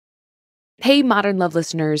Hey, Modern Love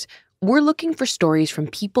listeners, we're looking for stories from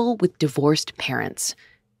people with divorced parents.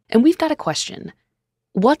 And we've got a question.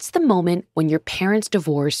 What's the moment when your parents'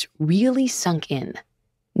 divorce really sunk in?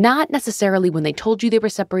 Not necessarily when they told you they were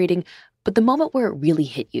separating, but the moment where it really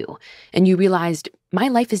hit you and you realized, my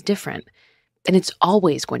life is different, and it's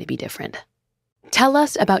always going to be different. Tell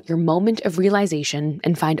us about your moment of realization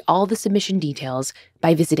and find all the submission details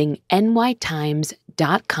by visiting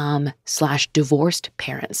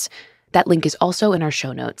nytimes.com/divorcedparents. That link is also in our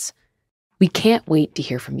show notes. We can't wait to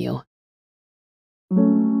hear from you.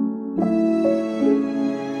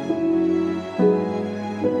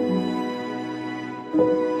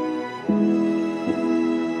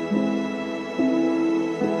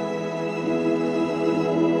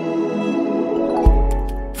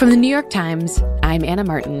 From the New York Times, I'm Anna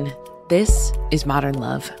Martin. This is Modern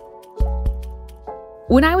Love.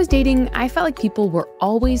 When I was dating, I felt like people were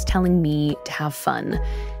always telling me to have fun.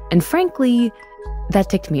 And frankly, that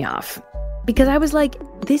ticked me off. Because I was like,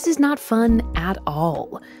 this is not fun at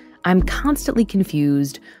all. I'm constantly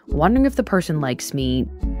confused, wondering if the person likes me,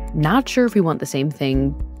 not sure if we want the same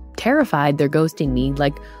thing, terrified they're ghosting me.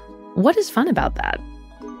 Like, what is fun about that?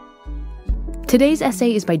 Today's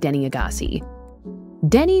essay is by Denny Agassi.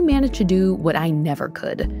 Denny managed to do what I never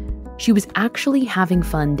could. She was actually having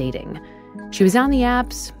fun dating. She was on the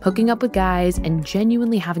apps, hooking up with guys, and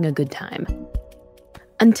genuinely having a good time.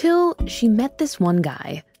 Until she met this one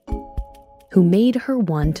guy who made her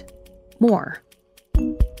want more.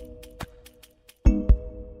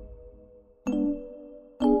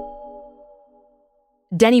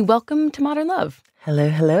 Denny, welcome to Modern Love. Hello,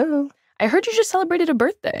 hello. I heard you just celebrated a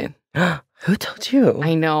birthday. Who told you?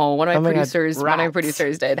 I know. One of my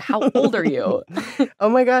producers did. How old are you? Oh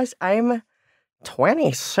my gosh, I'm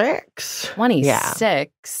 26. 26. Yeah.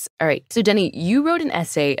 All right. So, Denny, you wrote an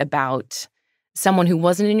essay about someone who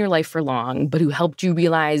wasn't in your life for long, but who helped you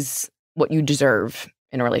realize what you deserve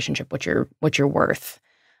in a relationship, what you're worth.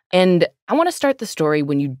 And I want to start the story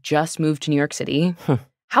when you just moved to New York City.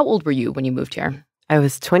 How old were you when you moved here? I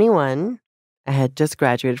was 21. I had just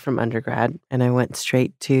graduated from undergrad, and I went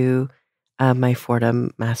straight to my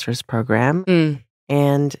Fordham master's program.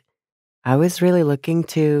 And I was really looking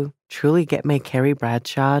to truly get my Carrie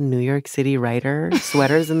Bradshaw, New York City writer,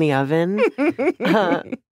 sweaters in the oven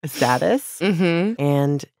status. Mm-hmm.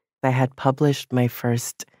 And I had published my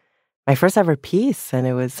first ever piece, and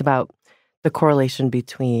it was about the correlation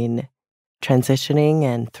between transitioning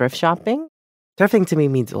and thrift shopping. Thrifting to me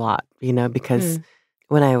means a lot, because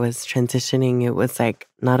when I was transitioning, it was like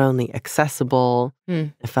not only accessible,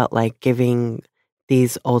 it felt like giving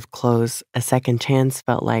these old clothes a second chance,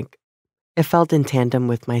 it felt in tandem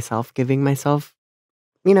with myself, giving myself,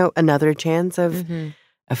 another chance of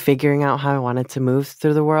figuring out how I wanted to move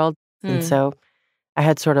through the world. And so I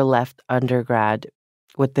had sort of left undergrad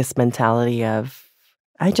with this mentality of,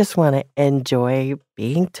 I just want to enjoy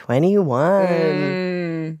being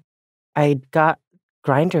 21. I got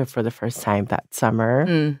Grindr for the first time that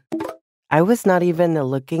summer. I was not even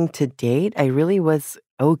looking to date. I really was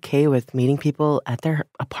okay with meeting people at their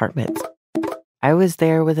apartments. I was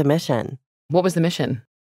there with a mission. What was the mission?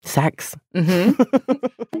 Sex. Mm-hmm.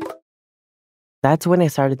 That's when I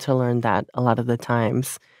started to learn that a lot of the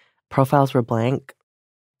times profiles were blank.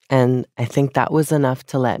 And I think that was enough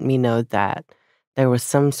to let me know that there was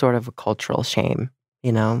some sort of a cultural shame,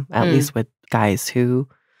 at least with guys who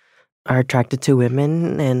are attracted to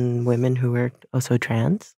women and women who are also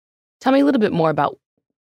trans. Tell me a little bit more about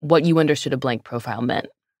what you understood a blank profile meant.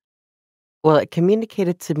 Well, it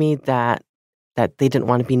communicated to me that they didn't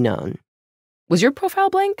want to be known. Was your profile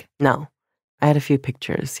blank? No. I had a few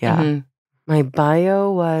pictures, yeah. My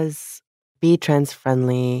bio was be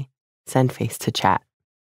trans-friendly, send face to chat.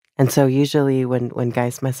 And so usually when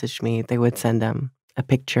guys messaged me, they would send them a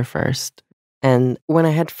picture first. And when I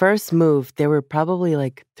had first moved, there were probably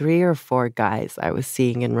like 3 or 4 guys I was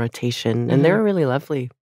seeing in rotation, and they were really lovely.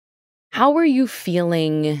 How were you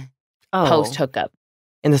feeling post-hookup?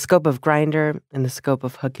 In the scope of Grindr, in the scope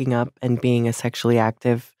of hooking up and being a sexually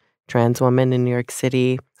active trans woman in New York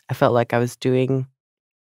City, I felt like I was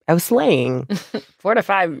slaying. 4 to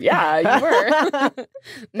 5, yeah,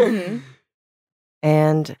 you were.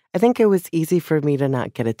 And I think it was easy for me to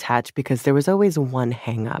not get attached because there was always one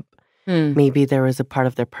hang up. Maybe there was a part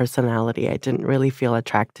of their personality I didn't really feel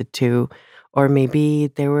attracted to, or maybe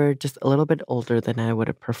they were just a little bit older than I would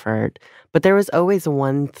have preferred. But there was always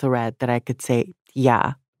one thread that I could say,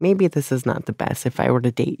 yeah, maybe this is not the best if I were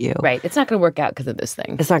to date you. Right. It's not going to work out because of this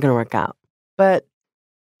thing. It's not going to work out. But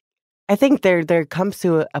I think there comes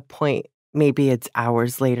to a point, maybe it's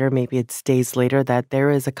hours later, maybe it's days later, that there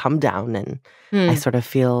is a come down and I sort of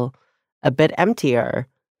feel a bit emptier.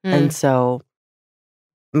 And so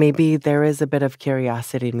maybe there is a bit of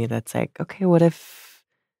curiosity in me that's like, okay, what if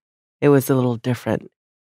it was a little different?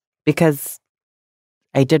 Because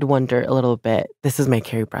I did wonder a little bit. This is my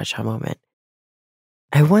Carrie Bradshaw moment.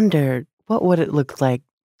 I wondered, what would it look like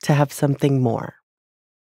to have something more?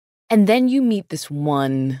 And then you meet this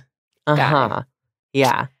one guy.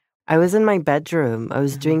 Yeah. I was in my bedroom. I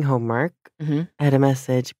was doing homework. I had a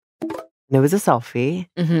message. And it was a selfie.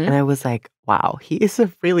 And I was like, wow, he is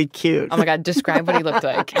really cute. Oh my God, describe what he looked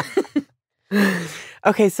like.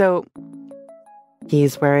 Okay, so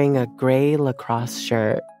he's wearing a gray lacrosse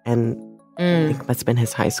shirt, and I think it must have been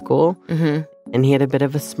his high school. And he had a bit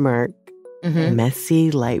of a smirk,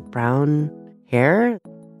 messy light brown hair.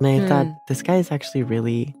 And I thought, this guy is actually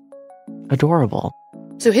really adorable.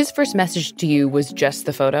 So his first message to you was just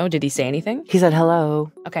the photo. Did he say anything? He said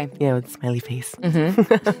hello. Okay. Yeah, with a smiley face.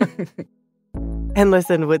 And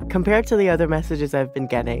listen, compared to the other messages I've been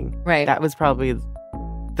getting, right, that was probably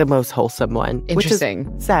the most wholesome one. Interesting.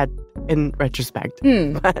 Which is sad in retrospect.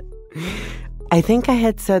 But I think I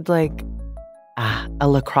had said like, a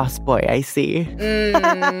lacrosse boy, I see.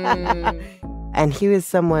 And he was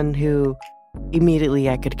someone who immediately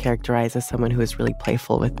I could characterize as someone who was really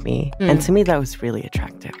playful with me. And to me, that was really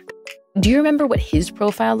attractive. Do you remember what his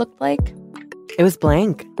profile looked like? It was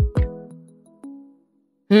blank.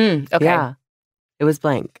 Okay. Yeah. It was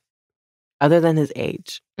blank. Other than his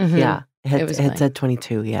age. Yeah. It had said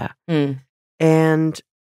 22, yeah. And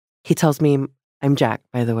he tells me, I'm Jack,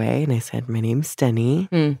 by the way. And I said, my name's Denny.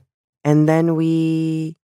 And then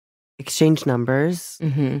we exchanged numbers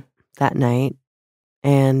that night.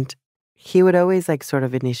 And he would always like sort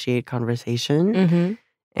of initiate conversation.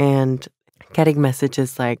 And getting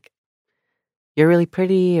messages like, you're really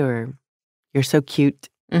pretty, or you're so cute.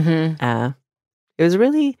 It was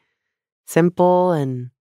really simple.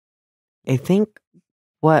 And I think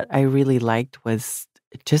what I really liked was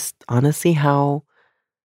just honestly how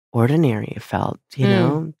ordinary it felt, you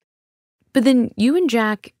know? But then you and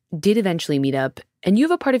Jack did eventually meet up, and you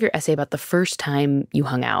have a part of your essay about the first time you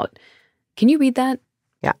hung out. Can you read that?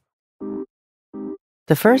 Yeah.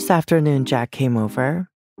 The first afternoon Jack came over,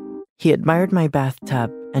 he admired my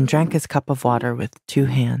bathtub and drank his cup of water with 2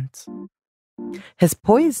 hands. His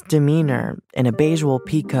poised demeanor in a beige wool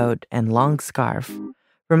peacoat and long scarf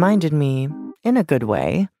reminded me, in a good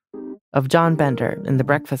way, of John Bender in The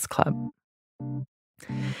Breakfast Club.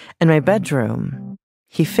 In my bedroom,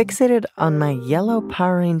 he fixated on my yellow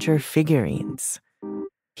Power Ranger figurines.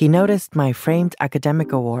 He noticed my framed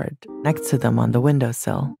academic award next to them on the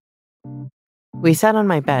windowsill. We sat on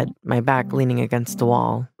my bed, my back leaning against the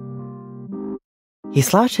wall. He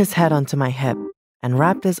slouched his head onto my hip and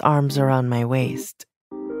wrapped his arms around my waist.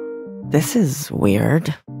 This is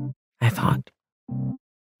weird, I thought.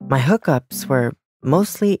 My hookups were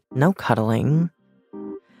mostly no cuddling,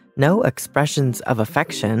 no expressions of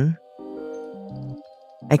affection.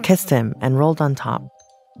 I kissed him and rolled on top.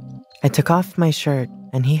 I took off my shirt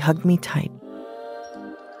and he hugged me tight.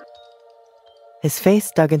 His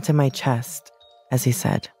face dug into my chest as he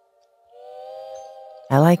said,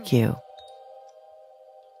 I like you.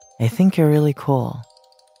 I think you're really cool.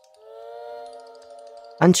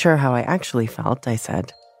 Unsure how I actually felt, I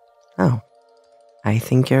said, oh, I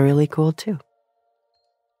think you're really cool too.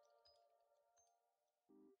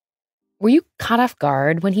 Were you caught off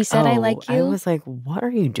guard when he said, I like you? I was like, what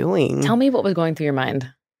are you doing? Tell me what was going through your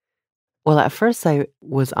mind. Well, at first I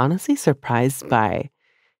was honestly surprised by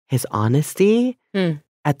his honesty.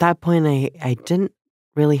 At that point, I didn't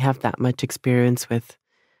really have that much experience with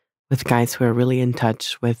guys who are really in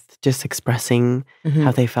touch with just expressing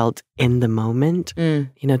how they felt in the moment. You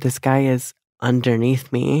know, this guy is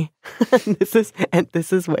underneath me.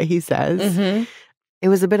 This is what he says. It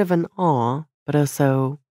was a bit of an awe, but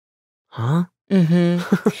also, huh?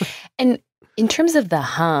 And in terms of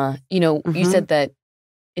the you said that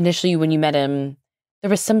initially when you met him, there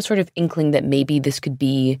was some sort of inkling that maybe this could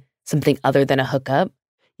be something other than a hookup.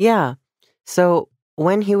 Yeah. So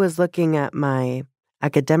when he was looking at my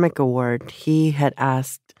academic award, he had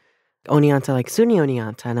asked Oneonta, like SUNY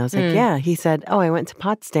Oneonta. And I was like, yeah. He said, oh, I went to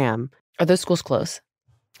Potsdam. Are those schools close?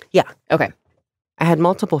 Yeah. Okay. I had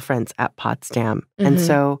multiple friends at Potsdam. And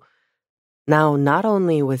so now not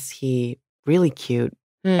only was he really cute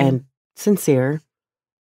and sincere,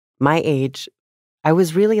 my age, I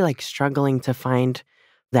was really like struggling to find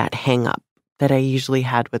that hang up that I usually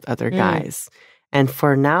had with other guys. And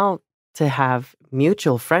for now to have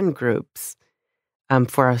mutual friend groups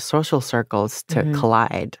for our social circles to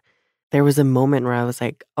collide, there was a moment where I was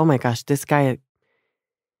like, oh my gosh, this guy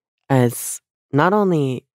is not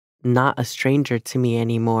only not a stranger to me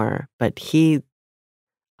anymore, but he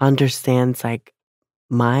understands like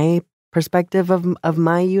my perspective of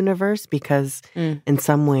my universe because in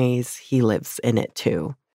some ways he lives in it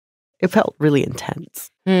too. It felt really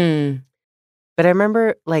intense. But I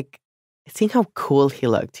remember like seeing how cool he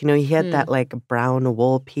looked. You know, he had that like brown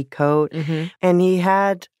wool pea coat and he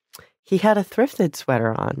had a thrifted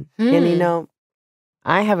sweater on. And you know,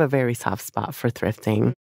 I have a very soft spot for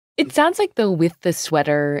thrifting. It sounds like though with the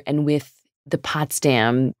sweater and with the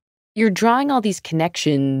Potsdam, you're drawing all these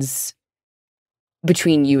connections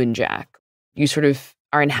between you and Jack. You sort of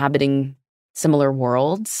are inhabiting similar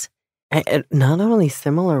worlds. Not only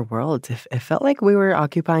similar worlds, it felt like we were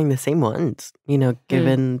occupying the same ones, you know,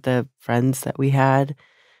 given the friends that we had,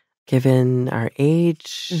 given our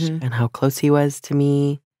age and how close he was to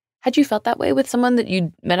me. Had you felt that way with someone that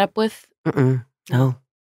you'd met up with? No.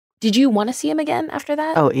 Did you want to see him again after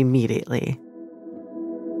that? Oh, immediately.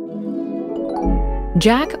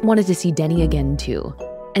 Jack wanted to see Denny again too,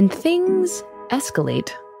 and things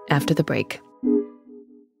escalate after the break.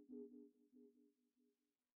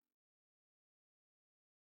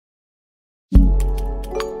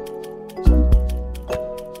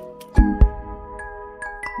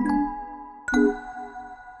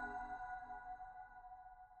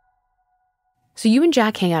 So you and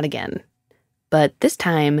Jack hang out again, but this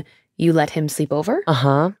time you let him sleep over?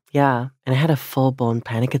 Yeah. And I had a full-blown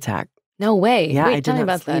panic attack. No way. Yeah, Wait, tell me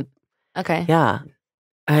about that. Okay. Yeah.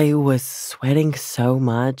 I was sweating so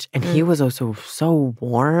much, and he was also so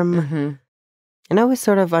warm. And I was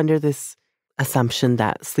sort of under this assumption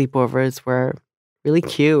that sleepovers were really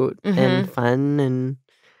cute and fun and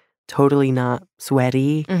totally not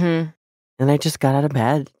sweaty. And I just got out of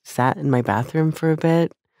bed, sat in my bathroom for a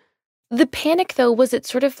bit. The panic, though, was it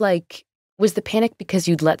sort of like, was the panic because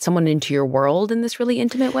you'd let someone into your world in this really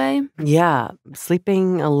intimate way? Yeah.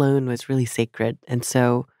 Sleeping alone was really sacred. And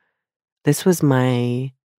so this was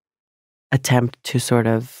my attempt to sort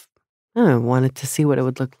of, I don't know, wanted to see what it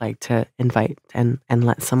would look like to invite and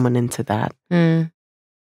let someone into that.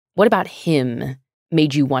 What about him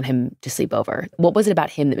made you want him to sleep over? What was it about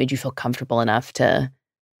him that made you feel comfortable enough to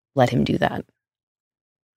let him do that?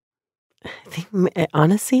 I think,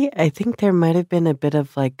 honestly, I think there might have been a bit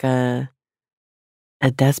of like a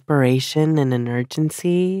desperation and an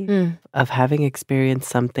urgency of having experienced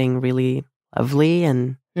something really lovely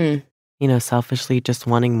and, you know, selfishly just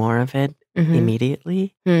wanting more of it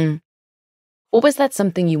immediately. What was that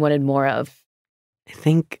something you wanted more of? I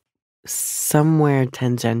think somewhere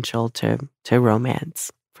tangential to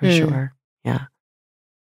romance, for sure. Yeah.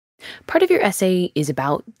 Part of your essay is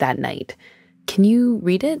about that night. Can you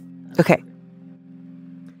read it? Okay.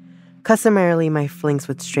 Customarily, my flings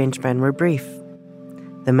with strange men were brief.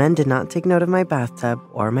 The men did not take note of my bathtub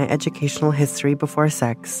or my educational history before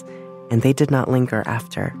sex, and they did not linger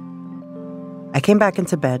after. I came back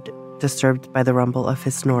into bed, disturbed by the rumble of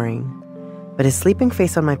his snoring, but his sleeping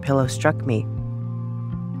face on my pillow struck me.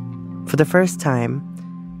 For the first time,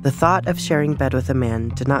 the thought of sharing bed with a man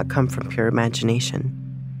did not come from pure imagination.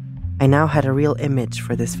 I now had a real image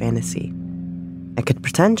for this fantasy. I could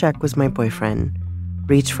pretend Jack was my boyfriend,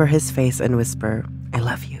 reach for his face and whisper, "I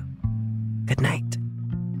love you. Good night."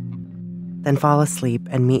 Then fall asleep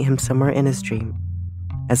and meet him somewhere in his dream,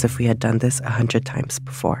 as if we had done this 100 times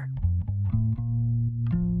before.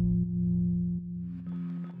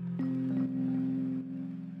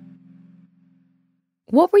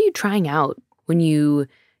 What were you trying out when you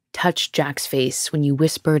touched Jack's face, when you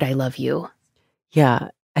whispered, "I love you"? Yeah,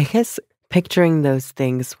 I guess picturing those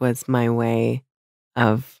things was my way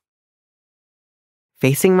of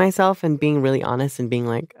facing myself and being really honest and being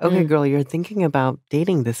like, okay, girl, you're thinking about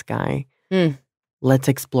dating this guy. Let's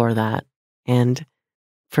explore that. And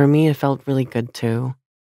for me, it felt really good to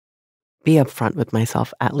be upfront with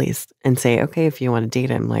myself at least and say, okay, if you want to date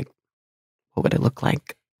him, like, what would it look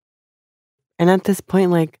like? And at this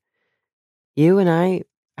point, like, you and I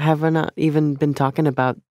haven't even been talking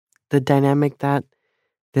about the dynamic that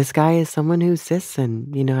this guy is someone who's cis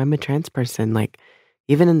and, you know, I'm a trans person. Like,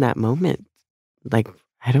 even in that moment, like,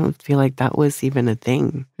 I don't feel like that was even a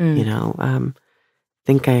thing, you know? I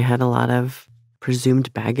think I had a lot of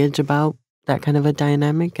presumed baggage about that kind of a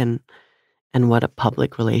dynamic and what a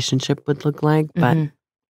public relationship would look like. But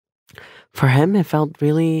for him, it felt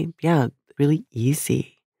really, really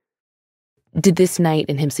easy. Did this night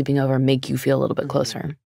and him sleeping over make you feel a little bit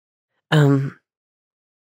closer? I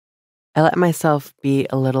let myself be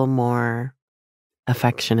a little more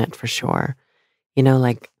affectionate for sure. You know,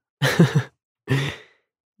 like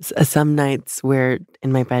some nights we're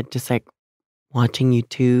in my bed just like watching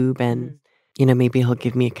YouTube and, you know, maybe he'll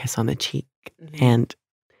give me a kiss on the cheek. And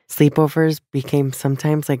sleepovers became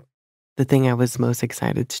sometimes like the thing I was most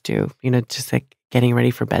excited to do, just like getting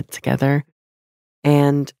ready for bed together.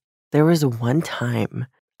 And there was one time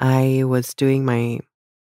I was doing my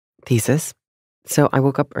thesis. So I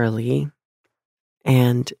woke up early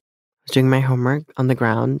and was doing my homework on the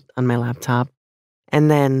ground on my laptop.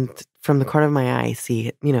 And then from the corner of my eye, I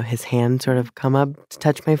see, his hand sort of come up to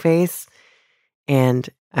touch my face. And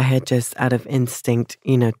I had just out of instinct,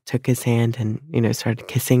 took his hand and, started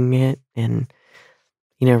kissing it and,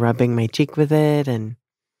 rubbing my cheek with it. And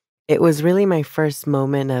it was really my first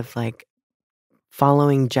moment of like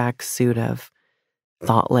following Jack's suit of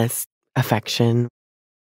thoughtless affection.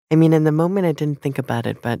 I mean, in the moment, I didn't think about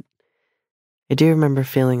it, but I do remember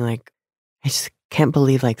feeling like, I just can't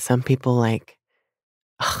believe like some people like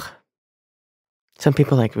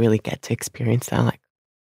really get to experience that like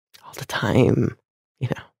all the time,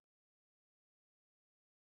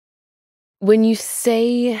 When you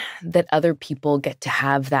say that other people get to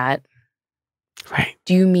have that, Right.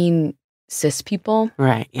 do you mean cis people?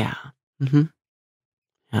 Right, yeah. Mm-hmm.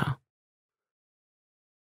 Yeah.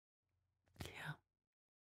 Yeah.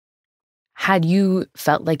 Had you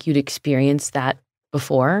felt like you'd experienced that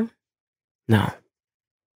before? No.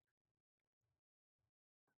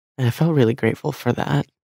 And I felt really grateful for that.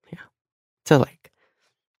 Yeah. To like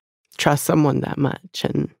trust someone that much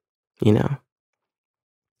and,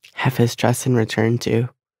 have his trust in return to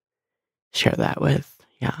share that with.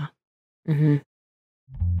 Yeah. Mm-hmm.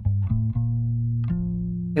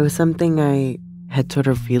 It was something I had sort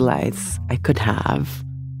of realized I could have.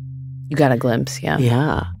 You got a glimpse, yeah.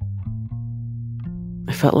 Yeah.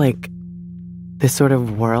 I felt like this sort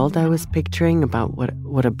of world I was picturing about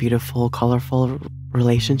what a beautiful, colorful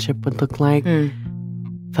relationship would look like.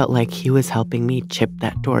 Felt like he was helping me chip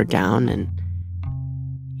that door down and,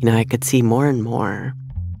 I could see more and more.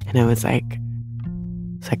 And I was like,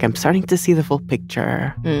 I'm starting to see the full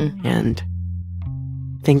picture. And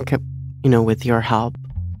I think, with your help,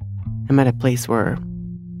 I'm at a place where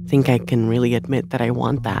I think I can really admit that I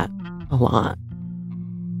want that a lot.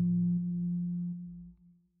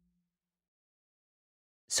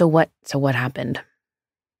 So what happened?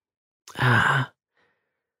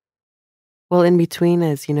 Well, in between,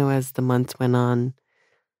 as the months went on,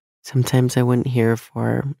 sometimes I wouldn't hear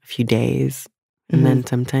for a few days. And then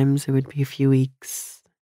sometimes it would be a few weeks.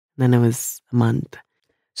 And then it was a month.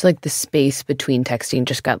 So like the space between texting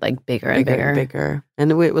just got like bigger and bigger.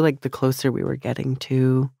 And it, like the closer we were getting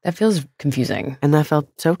to. That feels confusing. And that felt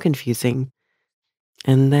so confusing.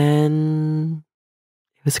 And then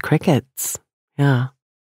it was crickets. Yeah.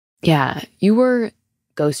 Yeah. You were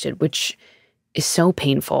ghosted, which is so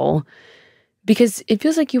painful because it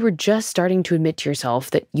feels like you were just starting to admit to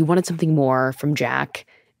yourself that you wanted something more from Jack.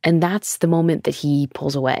 And that's the moment that he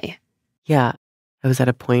pulls away. Yeah. I was at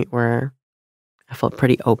a point where I felt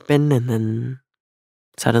pretty open, and then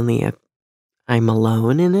suddenly I'm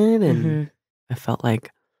alone in it. And I felt like,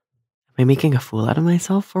 am I making a fool out of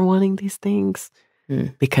myself for wanting these things?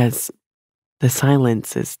 Because the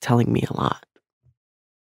silence is telling me a lot.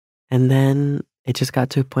 And then it just got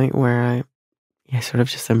to a point where I sort of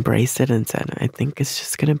just embraced it and said, I think it's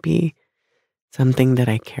just going to be something that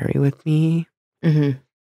I carry with me.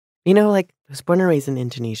 Like I was born and raised in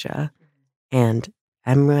Indonesia, and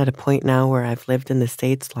I'm at a point now where I've lived in the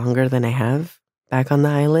States longer than I have back on the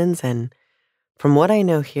islands. And from what I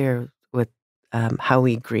know here with how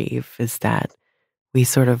we grieve is that we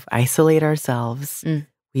sort of isolate ourselves.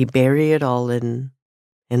 We bury it all in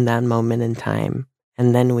that moment in time.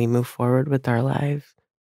 And then we move forward with our lives.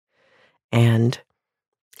 And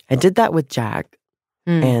I did that with Jack,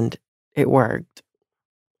 and it worked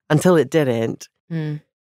until it didn't.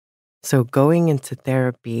 So going into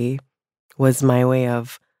therapy was my way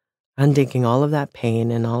of undigging all of that pain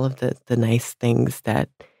and all of the nice things that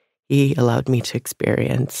he allowed me to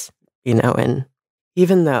experience, and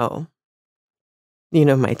even though,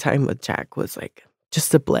 my time with Jack was like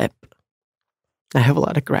just a blip, I have a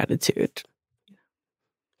lot of gratitude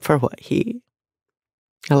for what he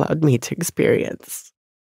allowed me to experience.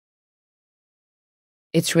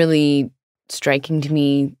 It's really striking to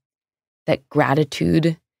me that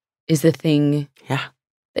gratitude is the thing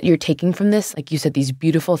that you're taking from this. Like you said, these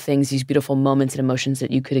beautiful things, these beautiful moments and emotions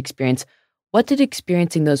that you could experience. What did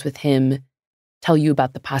experiencing those with him tell you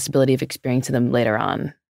about the possibility of experiencing them later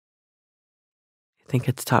on? I think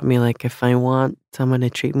it's taught me, like, if I want someone to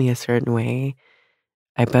treat me a certain way,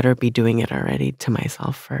 I better be doing it already to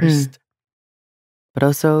myself first. But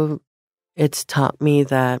also, it's taught me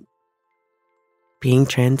that being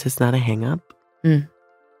trans is not a hang-up.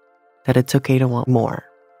 That it's okay to want more.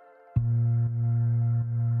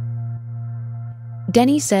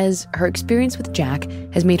 Denny says her experience with Jack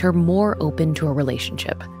has made her more open to a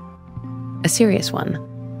relationship. A serious one.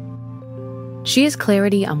 She has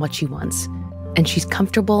clarity on what she wants, and she's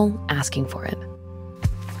comfortable asking for it.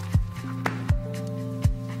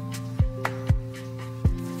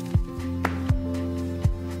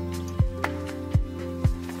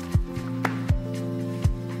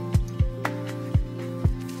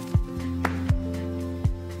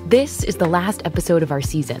 This is the last episode of our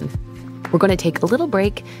season. We're going to take a little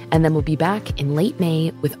break, and then we'll be back in late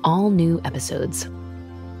May with all new episodes.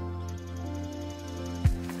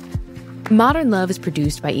 Modern Love is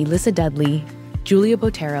produced by Elissa Dudley, Julia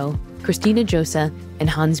Botero, Christina Josa, and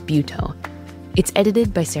Hans Buetow. It's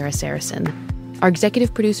edited by Sarah Saracen. Our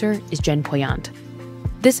executive producer is Jen Poyant.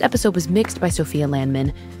 This episode was mixed by Sophia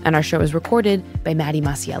Landman, and our show was recorded by Maddie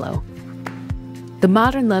Masiello. The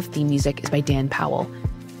Modern Love theme music is by Dan Powell.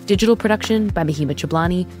 Digital production by Mahima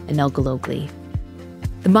Chablani and Nel Galogli.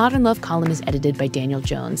 The Modern Love column is edited by Daniel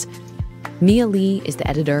Jones. Mia Lee is the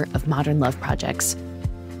editor of Modern Love Projects.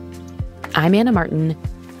 I'm Anna Martin.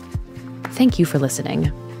 Thank you for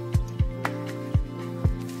listening.